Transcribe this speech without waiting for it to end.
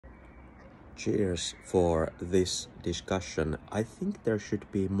cheers for this discussion. I think there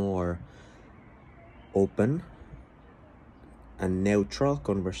should be more open and neutral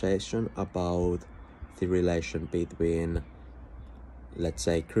conversation about the relation between, let's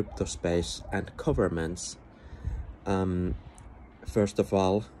say, crypto space and governments. First of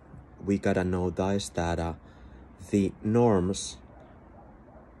all, we gotta notice that the norms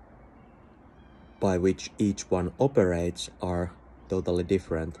by which each one operates are totally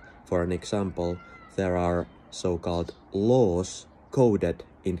different. For an example, there are so-called laws coded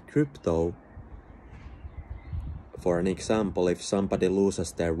in crypto. For an example, if somebody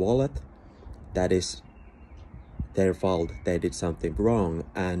loses their wallet, that is their fault, they did something wrong,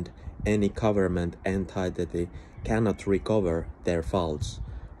 and any government entity cannot recover their faults.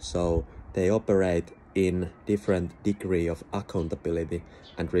 So they operate in different degree of accountability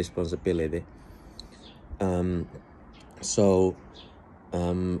and responsibility.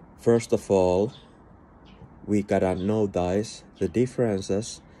 First of all, we gotta notice the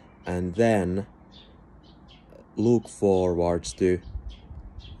differences and then look forwards to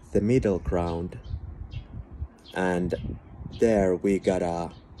the middle ground, and there we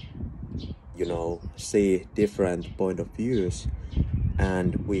gotta see different point of views,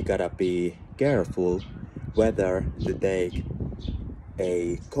 and we gotta be careful whether to take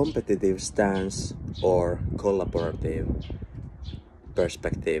a competitive stance or collaborative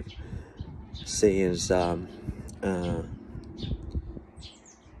perspective, since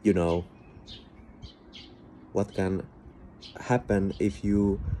what can happen if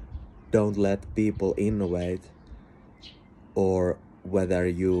you don't let people innovate, or whether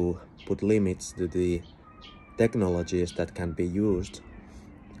you put limits to the technologies that can be used.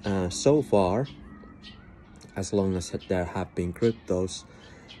 So far, as long as there have been cryptos,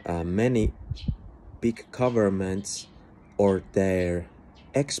 many big governments or their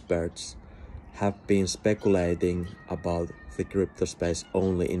experts have been speculating about the crypto space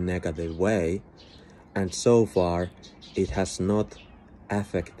only in negative way, and so far it has not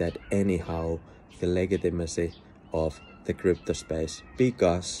affected anyhow the legitimacy of the crypto space,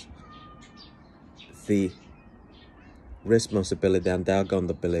 because the responsibility and the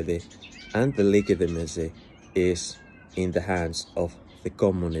accountability and the legitimacy is in the hands of the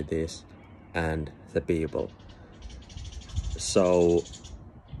communities and the people. So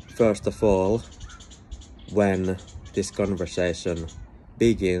first of all, when this conversation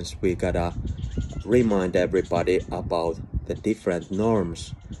begins, we gotta remind everybody about the different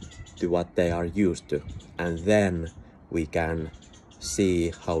norms to what they are used to, and then we can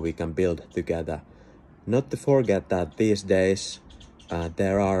see how we can build together. Not to forget that these days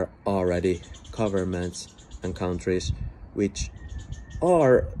there are already governments and countries which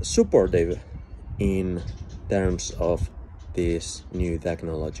are supportive in terms of these new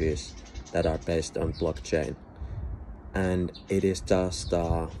technologies that are based on blockchain, and it is just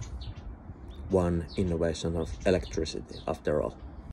one innovation of electricity after all.